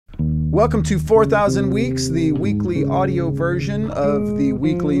Welcome to 4,000 Weeks, the weekly audio version of the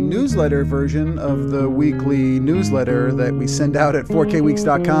weekly newsletter version of the weekly newsletter that we send out at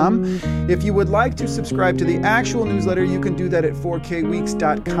 4kweeks.com. If you would like to subscribe to the actual newsletter, you can do that at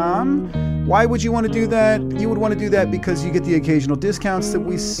 4kweeks.com. Why would you want to do that? You would want to do that because you get the occasional discounts that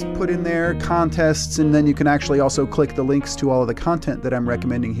we put in there, contests, and then you can actually also click the links to all of the content that I'm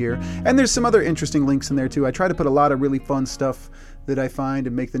recommending here. And there's some other interesting links in there too. I try to put a lot of really fun stuff that I find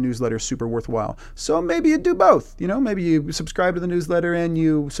and make the newsletter super worthwhile. So maybe you do both. You know, maybe you subscribe to the newsletter and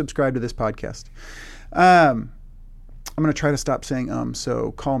you subscribe to this podcast. I'm going to try to stop saying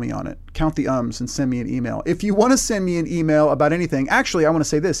so call me on it. Count the ums and send me an email. If you want to send me an email about anything, actually, I want to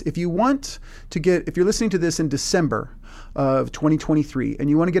say this. If you're listening to this in December of 2023 and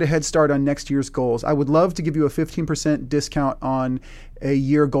you want to get a head start on next year's goals, I would love to give you a 15% discount on a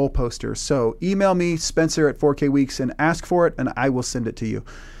year goal poster. So email me, Spencer at 4kweeks, and ask for it, and I will send it to you.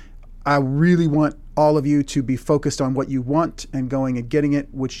 I really want all of you to be focused on what you want and going and getting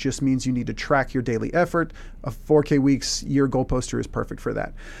it, which just means you need to track your daily effort. A 4K Weeks year goal poster is perfect for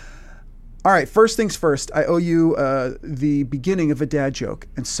that. All right, first things first, I owe you the beginning of a dad joke.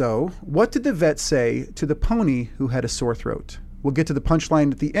 And so, what did the vet say to the pony who had a sore throat? We'll get to the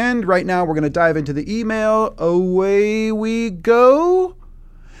punchline at the end. Right now, we're going to dive into the email. Away we go.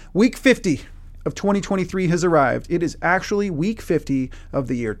 Week 50 of 2023 has arrived. It is actually week 50 of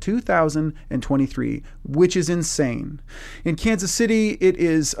the year 2023, which is insane. In Kansas City, it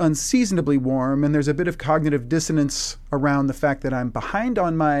is unseasonably warm, and there's a bit of cognitive dissonance around the fact that I'm behind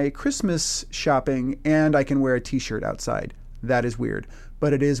on my Christmas shopping and I can wear a t-shirt outside. That is weird,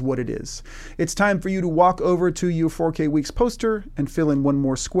 but it is what it is. It's time for you to walk over to your 4K Weeks poster and fill in one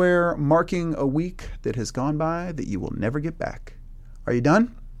more square, marking a week that has gone by that you will never get back. Are you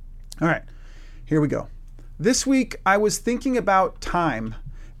done? All right. Here we go. This week, I was thinking about time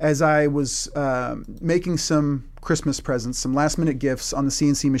as I was making some Christmas presents, some last-minute gifts on the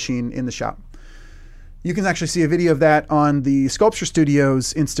CNC machine in the shop. You can actually see a video of that on the Sculpture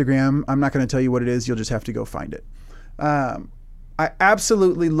Studios Instagram. I'm not going to tell you what it is. You'll just have to go find it. I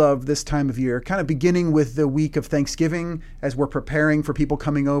absolutely love this time of year, kind of beginning with the week of Thanksgiving as we're preparing for people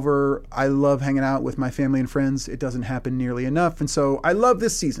coming over. I love hanging out with my family and friends. It doesn't happen nearly enough. And so I love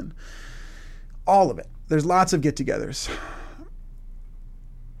this season. All of it. There's lots of get-togethers.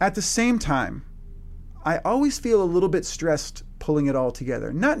 At the same time, I always feel a little bit stressed pulling it all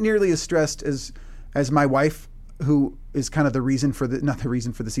together. Not nearly as stressed as my wife, who is kind of the reason for not the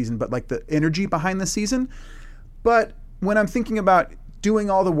reason for the season, but like the energy behind the season. But when I'm thinking about doing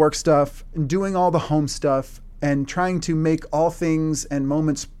all the work stuff and doing all the home stuff and trying to make all things and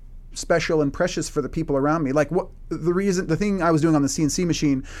moments special and precious for the people around me, like the thing I was doing on the CNC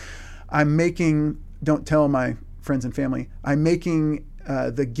machine, I'm making, don't tell my friends and family, I'm making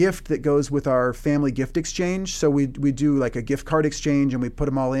the gift that goes with our family gift exchange. So we do like a gift card exchange and we put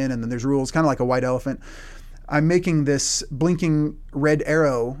them all in and then there's rules, kind of like a white elephant. I'm making this blinking red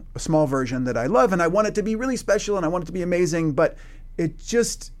arrow, a small version that I love, and I want it to be really special and I want it to be amazing, but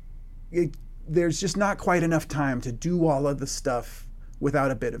there's just not quite enough time to do all of the stuff without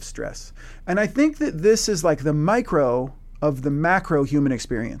a bit of stress. And I think that this is like the micro of the macro human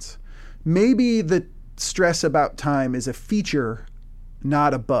experience. Maybe the stress about time is a feature,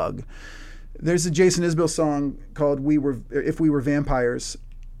 not a bug. There's a Jason Isbell song called If We Were Vampires,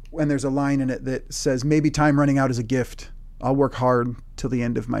 and there's a line in it that says, maybe time running out is a gift. I'll work hard till the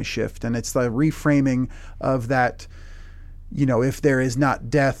end of my shift. And it's the reframing of that, if there is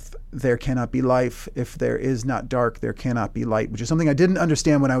not death, there cannot be life. If there is not dark, there cannot be light, which is something I didn't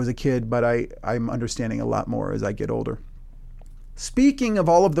understand when I was a kid, but I'm understanding a lot more as I get older. Speaking of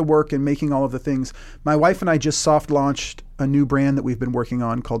all of the work and making all of the things, my wife and I just soft launched a new brand that we've been working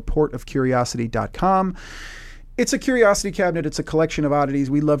on called portofcuriosity.com. It's a curiosity cabinet. It's a collection of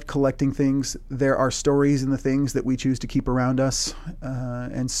oddities. We loved collecting things. There are stories in the things that we choose to keep around us.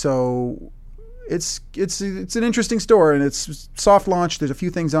 And so it's an interesting store, and it's soft launch. There's a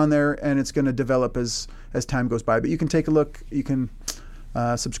few things on there, and it's going to develop as time goes by. But you can take a look. You can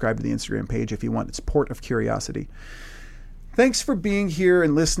subscribe to the Instagram page if you want. It's Port of Curiosity. Thanks for being here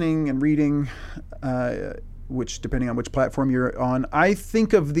and listening and reading, which depending on which platform you're on. I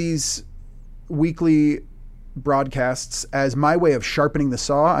think of these weekly broadcasts as my way of sharpening the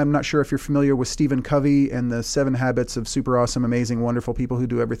saw. I'm not sure if you're familiar with Stephen Covey and the 7 Habits of Super Awesome, Amazing, Wonderful People Who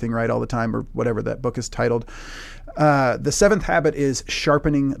Do Everything Right All the Time, or whatever that book is titled. The 7th habit is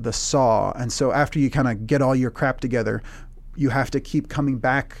sharpening the saw. And so after you kind of get all your crap together, you have to keep coming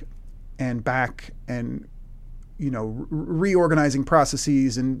back and reorganizing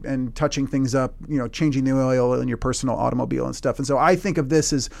processes and touching things up, changing the oil in your personal automobile and stuff. And so I think of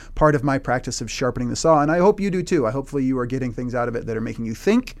this as part of my practice of sharpening the saw. And I hope you do too. Hopefully you are getting things out of it that are making you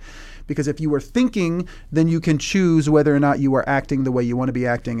think, because if you are thinking, then you can choose whether or not you are acting the way you want to be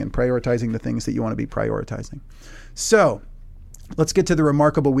acting and prioritizing the things that you want to be prioritizing. So let's get to the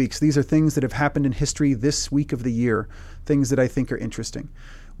remarkable weeks. These are things that have happened in history this week of the year, things that I think are interesting.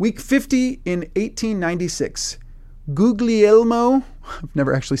 Week 50 in 1896. Guglielmo, I've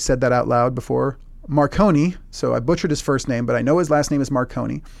never actually said that out loud before, Marconi, so I butchered his first name, but I know his last name is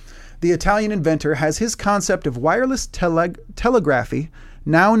Marconi. The Italian inventor has his concept of wireless telegraphy,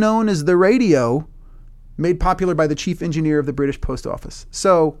 now known as the radio, made popular by the chief engineer of the British Post Office.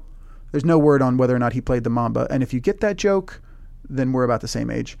 So there's no word on whether or not he played the Mamba, and if you get that joke, then we're about the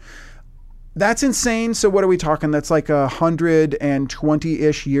same age. That's insane. So what are we talking? That's like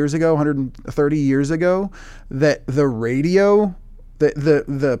 120-ish years ago, 130 years ago, that the radio,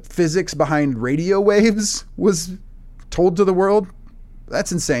 the physics behind radio waves was told to the world.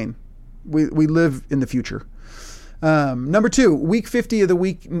 That's insane. We live in the future. Number 2, week 50 of the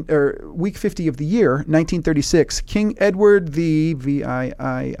week 50 of the year, 1936. King Edward the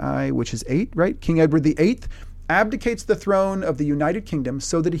VIII, which is 8, right? King Edward the 8th abdicates the throne of the United Kingdom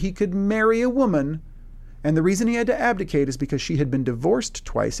so that he could marry a woman. And the reason he had to abdicate is because she had been divorced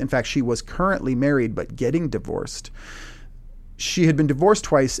twice. In fact, she was currently married but getting divorced. She had been divorced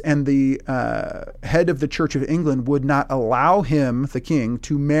twice, and the head of the Church of England would not allow him, the king,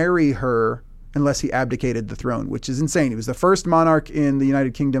 to marry her unless he abdicated the throne, which is insane. He was the first monarch in the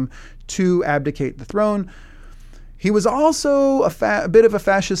United Kingdom to abdicate the throne. He was also a bit of a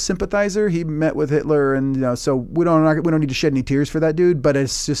fascist sympathizer. He met with Hitler, and so we don't need to shed any tears for that dude. But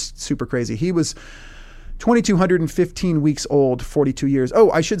it's just super crazy. He was 2,215 weeks old, 42 years.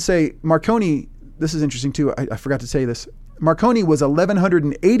 Oh, I should say Marconi. This is interesting too. I forgot to say this. Marconi was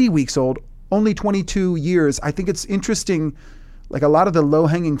 1,180 weeks old, only 22 years. I think it's interesting. Like a lot of the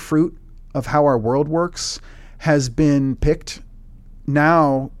low-hanging fruit of how our world works has been picked.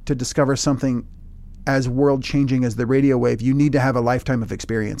 Now to discover something as world-changing as the radio wave, you need to have a lifetime of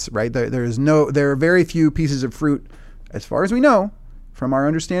experience, right? There are very few pieces of fruit, as far as we know, from our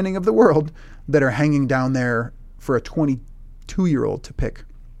understanding of the world, that are hanging down there for a 22-year-old to pick.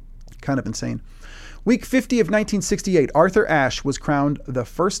 Kind of insane. Week 50 of 1968, Arthur Ashe was crowned the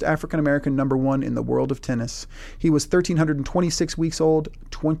first African-American number 1 in the world of tennis. He was 1,326 weeks old,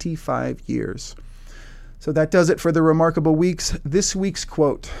 25 years. So that does it for the remarkable weeks. This week's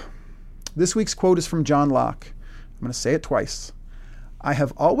quote is from John Locke. I'm going to say it twice. I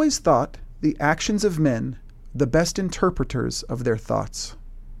have always thought the actions of men the best interpreters of their thoughts.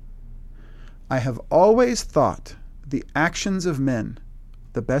 I have always thought the actions of men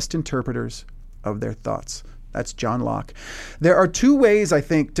the best interpreters of their thoughts. That's John Locke. There are 2 ways, I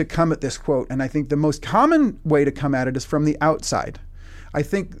think, to come at this quote, and I think the most common way to come at it is from the outside. I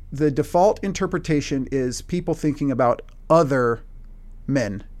think the default interpretation is people thinking about other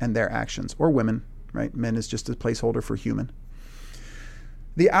men and their actions, or women, right? Men is just a placeholder for human.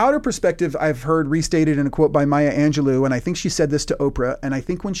 The outer perspective I've heard restated in a quote by Maya Angelou, and I think she said this to Oprah, and I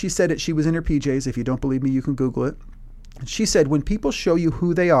think when she said it, she was in her PJs. If you don't believe me, you can Google it. She said, when people show you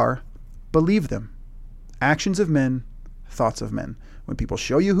who they are, believe them. Actions of men, thoughts of men. When people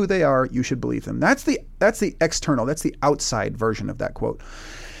show you who they are, you should believe them. That's the external, that's the outside version of that quote.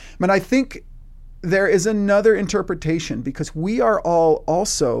 But I think there is another interpretation, because we are all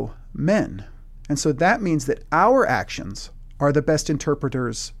also men. And so that means that our actions are the best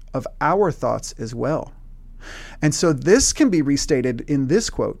interpreters of our thoughts as well. And so this can be restated in this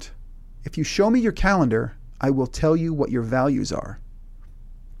quote. If you show me your calendar, I will tell you what your values are.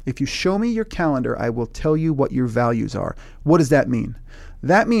 If you show me your calendar, I will tell you what your values are. What does that mean?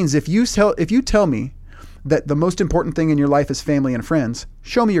 That means if you tell me that the most important thing in your life is family and friends,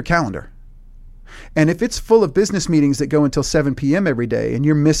 show me your calendar. And if it's full of business meetings that go until 7 p.m. every day, and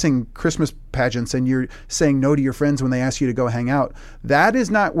you're missing Christmas pageants, and you're saying no to your friends when they ask you to go hang out, that is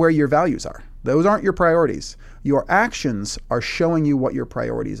not where your values are. Those aren't your priorities. Your actions are showing you what your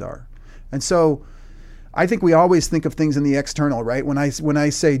priorities are. And so I think we always think of things in the external, right? When I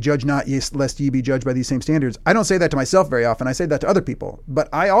say judge not, lest ye be judged by these same standards, I don't say that to myself very often. I say that to other people, but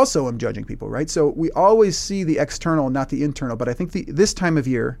I also am judging people, right? So we always see the external, not the internal. But I think this time of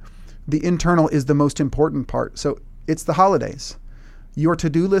year, the internal is the most important part. So it's the holidays. Your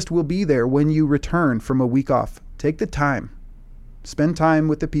to-do list will be there when you return from a week off. Take the time. Spend time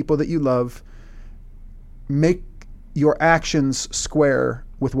with the people that you love. Make your actions square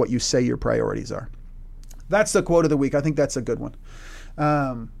with what you say your priorities are. That's the quote of the week. I think that's a good one.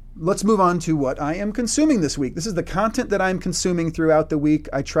 let's move on to what I am consuming this week. This is the content that I'm consuming throughout the week.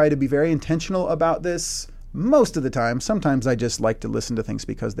 I try to be very intentional about this most of the time. Sometimes I just like to listen to things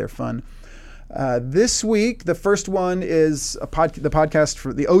because they're fun. This week, the first one is the podcast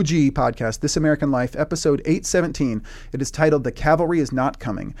for the OG podcast, This American Life, episode 817. It is titled "The Cavalry is Not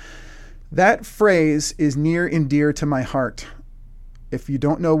Coming." That phrase is near and dear to my heart. If you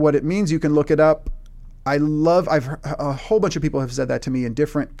don't know what it means, you can look it up. A whole bunch of people have said that to me in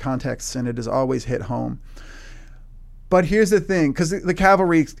different contexts, and it has always hit home. But here's the thing, because the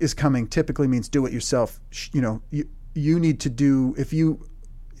cavalry is coming typically means do it yourself. You need to do,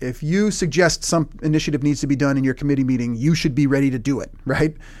 if you suggest some initiative needs to be done in your committee meeting, you should be ready to do it,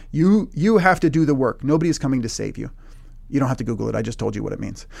 right? You have to do the work. Nobody is coming to save you. You don't have to Google it. I just told you what it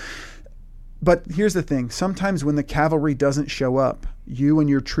means. But here's the thing. Sometimes when the cavalry doesn't show up, you and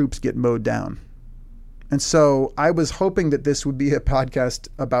your troops get mowed down. And so I was hoping that this would be a podcast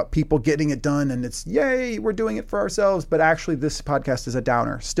about people getting it done and it's, yay, we're doing it for ourselves. But actually this podcast is a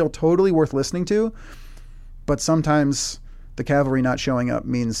downer. Still totally worth listening to. But sometimes the cavalry not showing up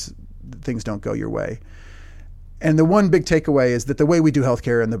means things don't go your way. And the one big takeaway is that the way we do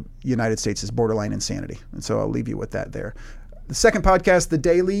healthcare in the United States is borderline insanity. And so I'll leave you with that there. The second podcast, The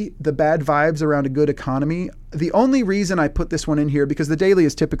Daily, the bad vibes around a good economy. The only reason I put this one in here, because The Daily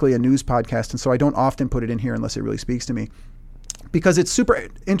is typically a news podcast, and so I don't often put it in here unless it really speaks to me, because it's super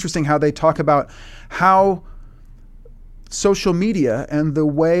interesting how they talk about how social media and the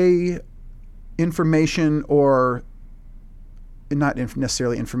way information, or not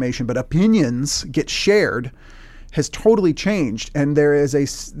necessarily information, but opinions get shared has totally changed. And there is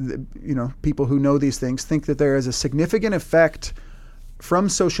people who know these things think that there is a significant effect from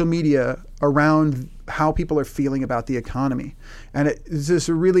social media around how people are feeling about the economy. And it's just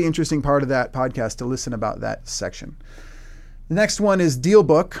a really interesting part of that podcast to listen about that section. The next one is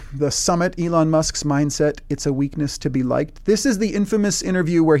DealBook, The Summit, Elon Musk's Mindset, It's a Weakness to be Liked. This is the infamous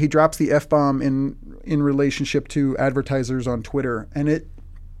interview where he drops the F-bomb in relationship to advertisers on Twitter. And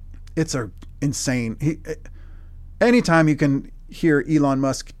it's insane. Anytime you can hear Elon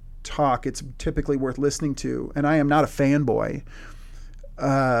Musk talk, it's typically worth listening to. And I am not a fanboy.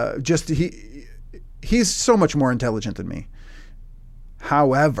 He's so much more intelligent than me.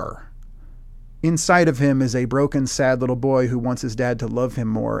 However, inside of him is a broken, sad little boy who wants his dad to love him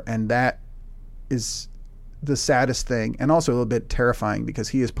more. And that is the saddest thing, and also a little bit terrifying, because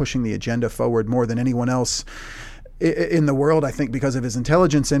he is pushing the agenda forward more than anyone else in the world, I think, because of his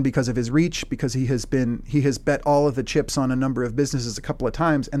intelligence and because of his reach, because he has bet all of the chips on a number of businesses a couple of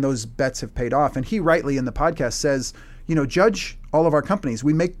times, and those bets have paid off. And he rightly in the podcast says, judge all of our companies.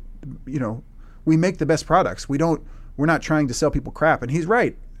 We make the best products. We're not trying to sell people crap. And he's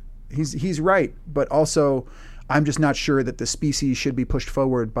right. He's right. But also, I'm just not sure that the species should be pushed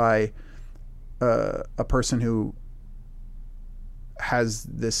forward by a person who has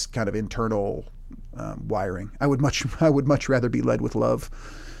this kind of internal wiring. I would much rather be led with love.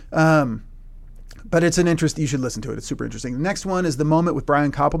 But it's an interest. You should listen to it. It's super interesting. The next one is The Moment with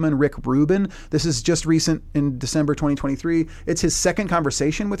Brian Koppelman, Rick Rubin. This is just recent in December 2023. It's his second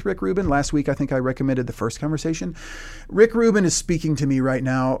conversation with Rick Rubin. Last week, I think I recommended the first conversation. Rick Rubin is speaking to me right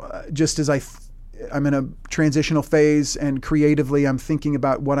now, just as I'm in a transitional phase, and creatively I'm thinking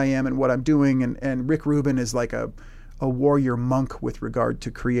about what I am and what I'm doing. And Rick Rubin is like a warrior monk with regard to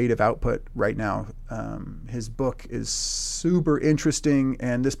creative output right now. His book is super interesting,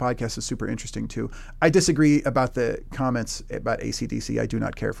 and this podcast is super interesting too. I disagree about the comments about AC/DC. I do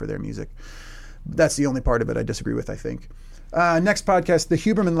not care for their music. That's the only part of it I disagree with, I think. Next podcast, The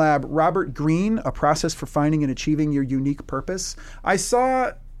Huberman Lab, Robert Greene, A Process for Finding and Achieving Your Unique Purpose. I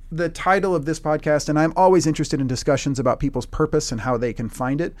saw the title of this podcast, and I'm always interested in discussions about people's purpose and how they can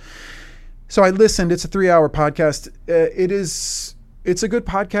find it. So I listened. It's a 3-hour podcast. It's a good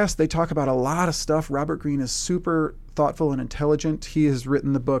podcast. They talk about a lot of stuff. Robert Greene is super thoughtful and intelligent. He has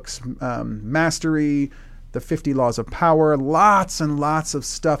written the books Mastery, The 50 Laws of Power, lots and lots of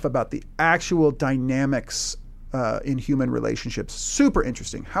stuff about the actual dynamics in human relationships. Super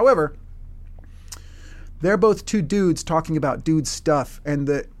interesting. However, they're both two dudes talking about dude stuff. And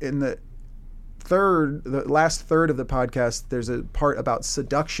in the last third of the podcast, there's a part about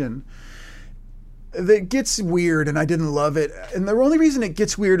seduction that gets weird, and I didn't love it. And the only reason it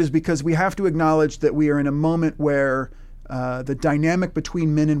gets weird is because we have to acknowledge that we are in a moment where the dynamic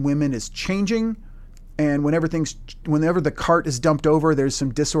between men and women is changing. And whenever the cart is dumped over, there's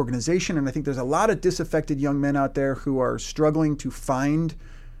some disorganization. And I think there's a lot of disaffected young men out there who are struggling to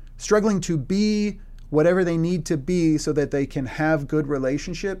be whatever they need to be so that they can have good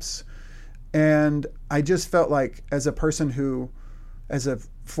relationships. And I just felt like, as a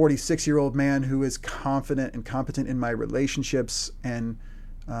 46-year-old man who is confident and competent in my relationships and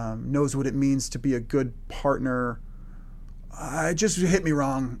knows what it means to be a good partner. It just hit me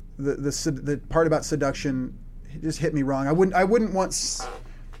wrong. The part about seduction just hit me wrong. I wouldn't want,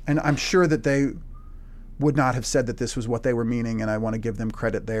 and I'm sure that they would not have said that this was what they were meaning, and I want to give them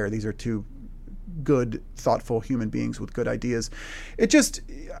credit there. These are two good, thoughtful human beings with good ideas. You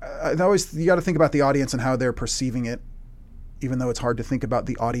got to think about the audience and how they're perceiving it, even though it's hard to think about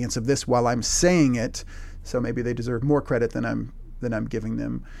the audience of this while I'm saying it. So maybe they deserve more credit than I'm giving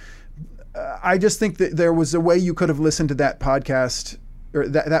them. I just think that there was a way you could have listened to that podcast, or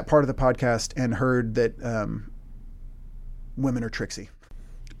that part of the podcast, and heard that women are tricksy.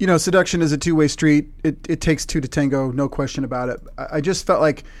 Seduction is a two-way street. It takes two to tango, no question about it. I just felt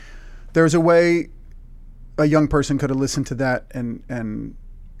like there's a way a young person could have listened to that and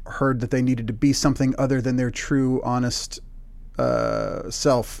heard that they needed to be something other than their true, honest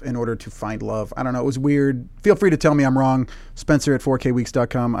self in order to find love. I don't know. It was weird. Feel free to tell me I'm wrong. Spencer at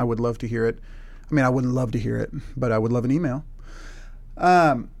 4kweeks.com. I would love to hear it. I mean, I wouldn't love to hear it, but I would love an email.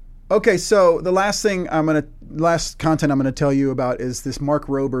 Okay, so the last content I'm going to tell you about is this Mark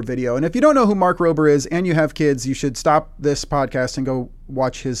Rober video. And if you don't know who Mark Rober is and you have kids, you should stop this podcast and go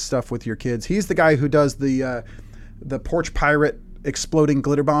watch his stuff with your kids. He's the guy who does the porch pirate exploding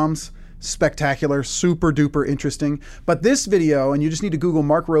glitter bombs. Spectacular, super duper interesting. But this video, and you just need to Google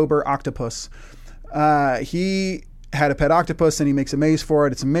Mark Rober octopus. He had a pet octopus and he makes a maze for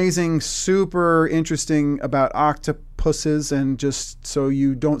it. It's amazing, super interesting about octopuses. And just so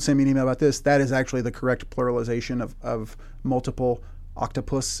you don't send me an email about this, that is actually the correct pluralization of multiple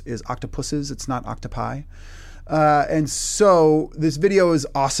octopus is octopuses. It's not octopi. And so this video is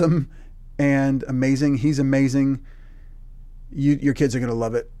awesome and amazing. He's amazing. Your kids are going to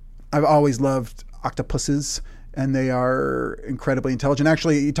love it. I've always loved octopuses, and they are incredibly intelligent.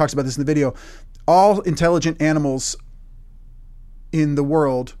 Actually, he talks about this in the video. All intelligent animals in the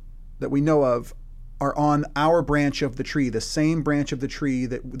world that we know of are on our branch of the tree, the same branch of the tree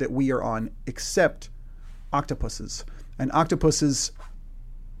that we are on, except octopuses. And octopuses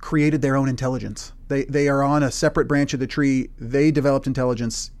created their own intelligence. They are on a separate branch of the tree. They developed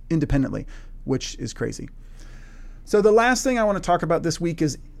intelligence independently, which is crazy. So the last thing I want to talk about this week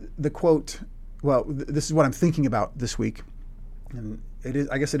is the quote. Well, this is what I'm thinking about this week. And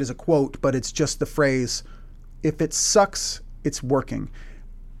I guess it is a quote, but it's just the phrase, if it sucks, it's working.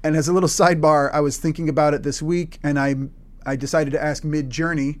 And as a little sidebar, I was thinking about it this week, and I decided to ask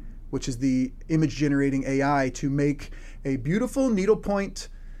Midjourney, which is the image generating AI, to make a beautiful needlepoint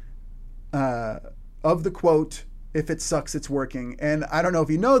of the quote, if it sucks, it's working. And I don't know if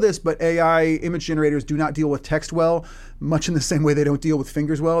you know this, but AI image generators do not deal with text well, much in the same way they don't deal with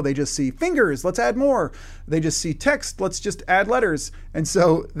fingers well. They just see fingers, let's add more. They just see text, let's just add letters. And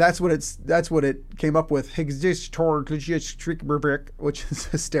so that's what it came up with, which is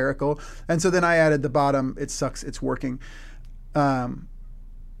hysterical. And so then I added the bottom, it sucks, it's working. I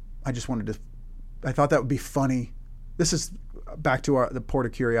thought that would be funny. This is back to the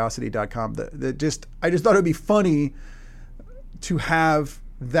portofcuriosity.com. I just thought it would be funny to have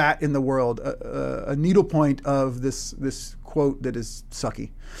that in the world, a needlepoint of this quote that is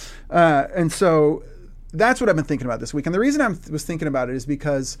sucky. And so that's what I've been thinking about this week. And the reason I was thinking about it is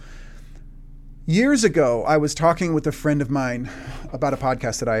because years ago, I was talking with a friend of mine about a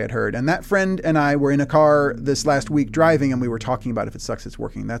podcast that I had heard. And that friend and I were in a car this last week driving, and we were talking about if it sucks, it's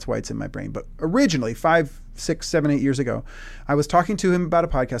working. That's why it's in my brain. But originally, 5, 6, 7, 8 years ago, I was talking to him about a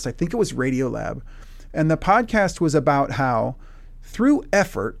podcast. I think it was Radiolab. And the podcast was about how through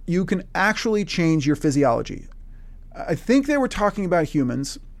effort, you can actually change your physiology. I think they were talking about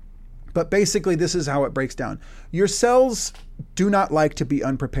humans, but basically this is how it breaks down. Your cells do not like to be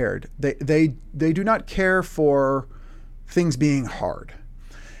unprepared. They do not care for things being hard.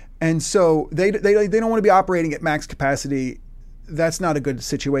 And so they don't want to be operating at max capacity. That's not a good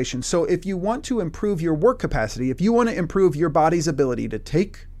situation. So if you want to improve your work capacity, if you want to improve your body's ability to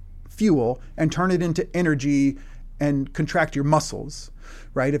take fuel and turn it into energy and contract your muscles,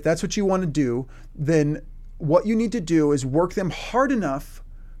 right? If that's what you want to do, then what you need to do is work them hard enough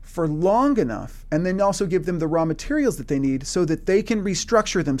for long enough, and then also give them the raw materials that they need so that they can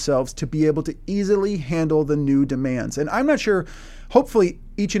restructure themselves to be able to easily handle the new demands. And I'm not sure, hopefully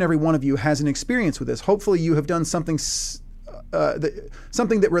each and every one of you has an experience with this. Hopefully you have done something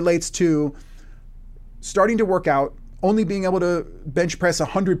that relates to starting to work out, only being able to bench press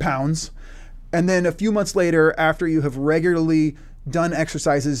 100 pounds, and then a few months later, after you have regularly done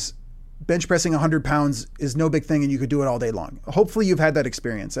exercises, bench pressing 100 pounds is no big thing and you could do it all day long. Hopefully you've had that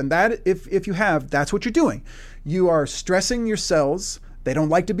experience. And that, if you have, that's what you're doing. You are stressing your cells They don't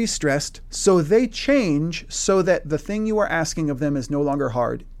like to be stressed, so they change so that the thing you are asking of them is no longer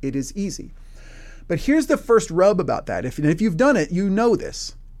hard. It is easy. But here's the first rub about that. If you've done it, you know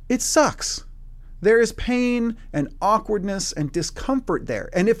this. It sucks. There is pain and awkwardness and discomfort there.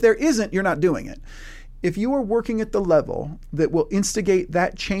 And if there isn't, you're not doing it. If you are working at the level that will instigate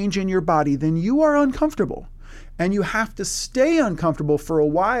that change in your body, then you are uncomfortable. And you have to stay uncomfortable for a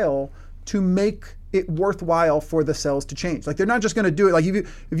while to make it worthwhile for the cells to change. Like, they're not just going to do it. Like,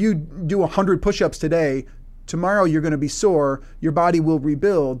 if you do 100 push-ups today, tomorrow you're going to be sore, your body will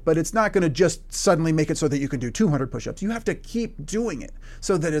rebuild, but it's not going to just suddenly make it so that you can do 200 push-ups. You have to keep doing it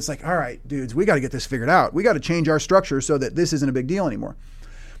so that it's like, all right, dudes, we got to get this figured out. We got to change our structure so that this isn't a big deal anymore.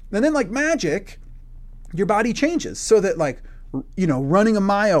 And then, like magic, your body changes so that, like, running a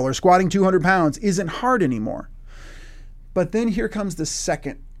mile or squatting 200 pounds isn't hard anymore. But then here comes the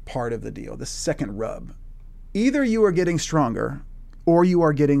second part of the deal, the second rub. Either you are getting stronger or you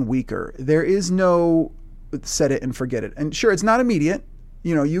are getting weaker. There is no set it and forget it. And sure, it's not immediate.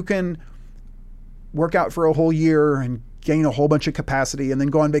 You can work out for a whole year and gain a whole bunch of capacity and then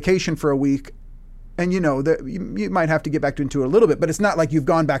go on vacation for a week. And that you might have to get back into it a little bit, but it's not like you've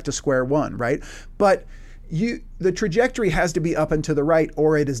gone back to square one, right? But the trajectory has to be up and to the right,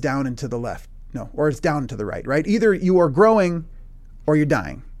 or it is down and to the left. No, or it's down and to the right, right? Either you are growing or you're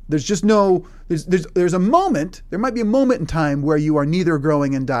dying. There's just there's a moment, there might be a moment in time where you are neither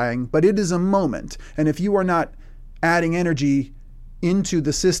growing and dying, but it is a moment. And if you are not adding energy into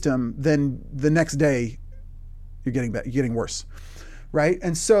the system, then the next day you're getting worse, right?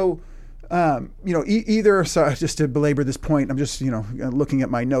 And so, either, so just to belabor this point, I'm just, looking at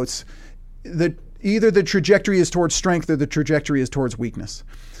my notes, either the trajectory is towards strength or the trajectory is towards weakness.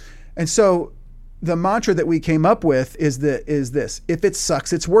 And so the mantra that we came up with is this: if it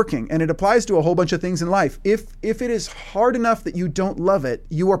sucks, it's working. And it applies to a whole bunch of things in life. If it is hard enough that you don't love it,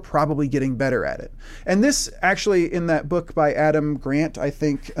 you are probably getting better at it. And this actually, in that book by Adam Grant, I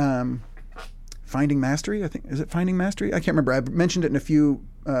think, Finding Mastery, is it Finding Mastery? I can't remember. I mentioned it in a few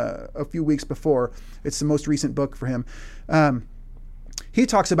weeks before. It's the most recent book for him. He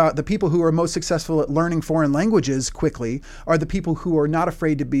talks about the people who are most successful at learning foreign languages quickly are the people who are not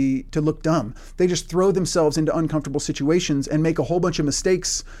afraid to look dumb. They just throw themselves into uncomfortable situations and make a whole bunch of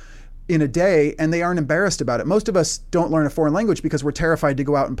mistakes in a day, and they aren't embarrassed about it. Most of us don't learn a foreign language because we're terrified to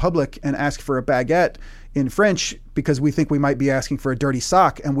go out in public and ask for a baguette in French because we think we might be asking for a dirty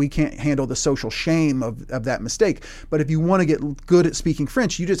sock, and we can't handle the social shame of that mistake. But if you want to get good at speaking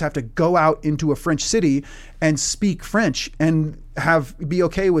French, you just have to go out into a French city and speak French and be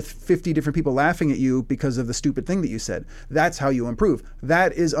okay with 50 different people laughing at you because of the stupid thing that you said. That's how you improve.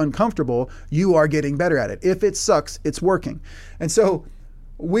 That is uncomfortable. You are getting better at it. If it sucks, it's working. And so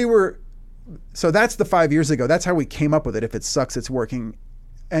so that's the 5 years ago. That's how we came up with it. If it sucks, it's working.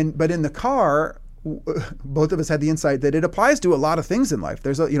 But in the car, both of us had the insight that it applies to a lot of things in life.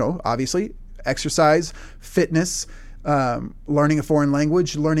 There's obviously exercise, fitness, learning a foreign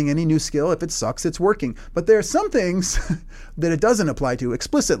language, learning any new skill. If it sucks, it's working. But there are some things that it doesn't apply to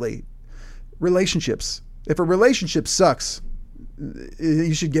explicitly. Relationships. If a relationship sucks,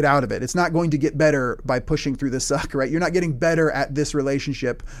 you should get out of it. It's not going to get better by pushing through the suck, right? You're not getting better at this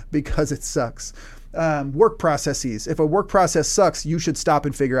relationship because it sucks. Work processes. If a work process sucks, you should stop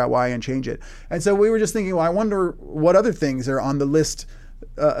and figure out why and change it. And so we were just thinking, well, I wonder what other things are on the list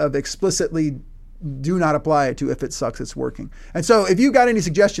of explicitly do not apply to if it sucks, it's working. And so if you got any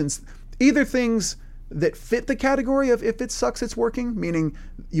suggestions, either things that fit the category of if it sucks, it's working, meaning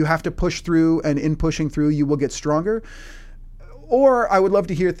you have to push through, and in pushing through, you will get stronger. Or I would love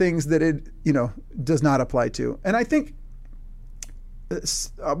to hear things that it, does not apply to. And I think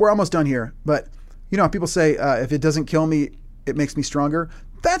we're almost done here, but people say, if it doesn't kill me, it makes me stronger.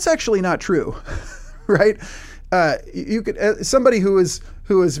 That's actually not true, right? You could, somebody who is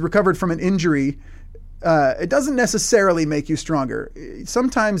recovered from an injury, it doesn't necessarily make you stronger.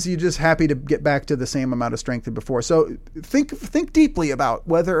 Sometimes you're just happy to get back to the same amount of strength as before. So think deeply about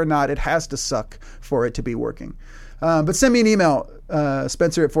whether or not it has to suck for it to be working. But send me an email,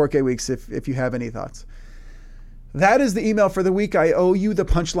 Spencer at 4K Weeks, if you have any thoughts. That is the email for the week. I owe you the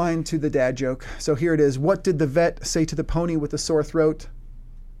punchline to the dad joke. So here it is. What did the vet say to the pony with a sore throat?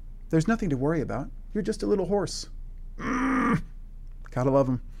 There's nothing to worry about. You're just a little horse. Gotta love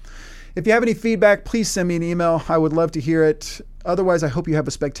them. If you have any feedback, please send me an email. I would love to hear it. Otherwise, I hope you have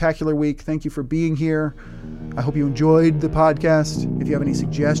a spectacular week. Thank you for being here. I hope you enjoyed the podcast. If you have any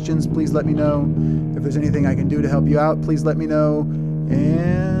suggestions, please let me know. If there's anything I can do to help you out, please let me know.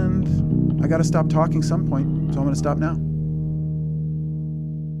 And I got to stop talking some point, so I'm going to stop now.